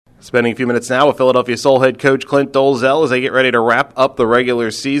Spending a few minutes now with Philadelphia Soul head coach Clint Dolezel as they get ready to wrap up the regular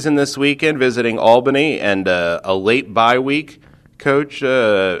season this weekend, visiting Albany and a late bye week. Coach,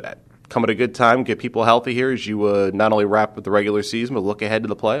 come at a good time, get people healthy here as you not only wrap up the regular season, but look ahead to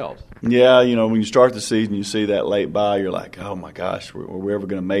the playoffs. Yeah, when you start the season, you see that late bye, you're like, oh my gosh, are we ever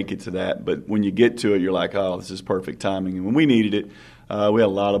going to make it to that? But when you get to it, you're like, oh, this is perfect timing. And when we needed it, we had a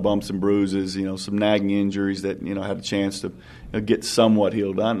lot of bumps and bruises, some nagging injuries that, had a chance to get somewhat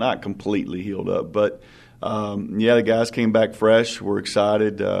healed up, not completely healed up. But, the guys came back fresh. We're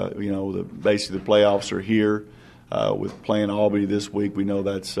excited. Basically the playoffs are here. With playing Albany this week, we know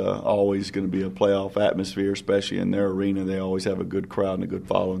that's always going to be a playoff atmosphere, especially in their arena. They always have a good crowd and a good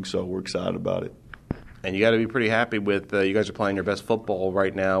following, so we're excited about it. And you got to be pretty happy with you guys are playing your best football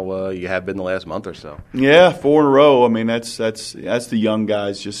right now. You have been the last month or so. Yeah, 4 in a row. I mean, that's the young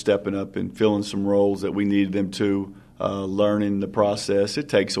guys just stepping up and filling some roles that we needed them to, learning the process. It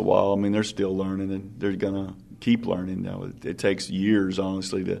takes a while. I mean, they're still learning, and they're going to keep learning. Now, it takes years,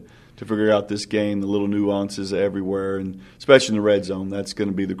 honestly, to figure out this game, the little nuances everywhere, and especially in the red zone. That's going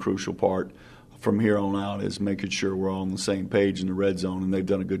to be the crucial part from here on out, is making sure we're all on the same page in the red zone, and they've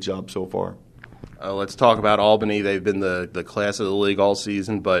done a good job so far. Let's talk about Albany. They've been the class of the league all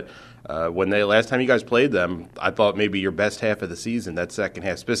season, but last time you guys played them, I thought maybe your best half of the season, that second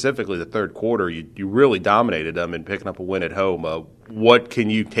half, specifically the third quarter, you really dominated them in picking up a win at home. What can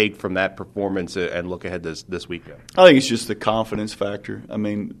you take from that performance and look ahead this weekend? I think it's just the confidence factor. I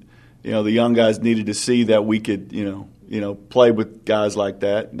mean, the young guys needed to see that we could, play with guys like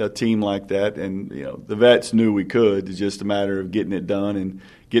that, a team like that, and the vets knew we could. It's just a matter of getting it done and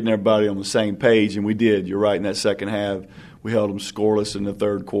getting everybody on the same page, and we did. You're right, in that second half, we held them scoreless in the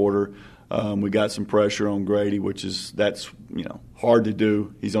third quarter. We got some pressure on Grady, that's hard to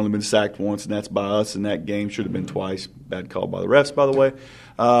do. He's only been sacked once, and that's by us, and that game should have been twice. Bad call by the refs, by the way.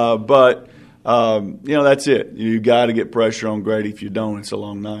 But that's it. You got to get pressure on Grady. If you don't, it's a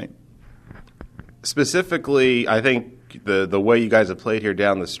long night. Specifically, I think the way you guys have played here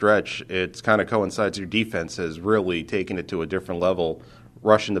down the stretch, it's kind of coincides. Your defense has really taken it to a different level,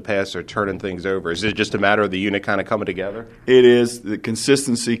 rushing the passer, turning things over. Is it just a matter of the unit kind of coming together? It is. The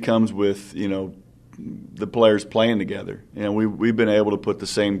consistency comes with, the players playing together. We've been able to put the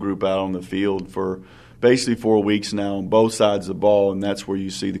same group out on the field for basically 4 weeks now on both sides of the ball, and that's where you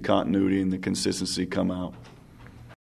see the continuity and the consistency come out.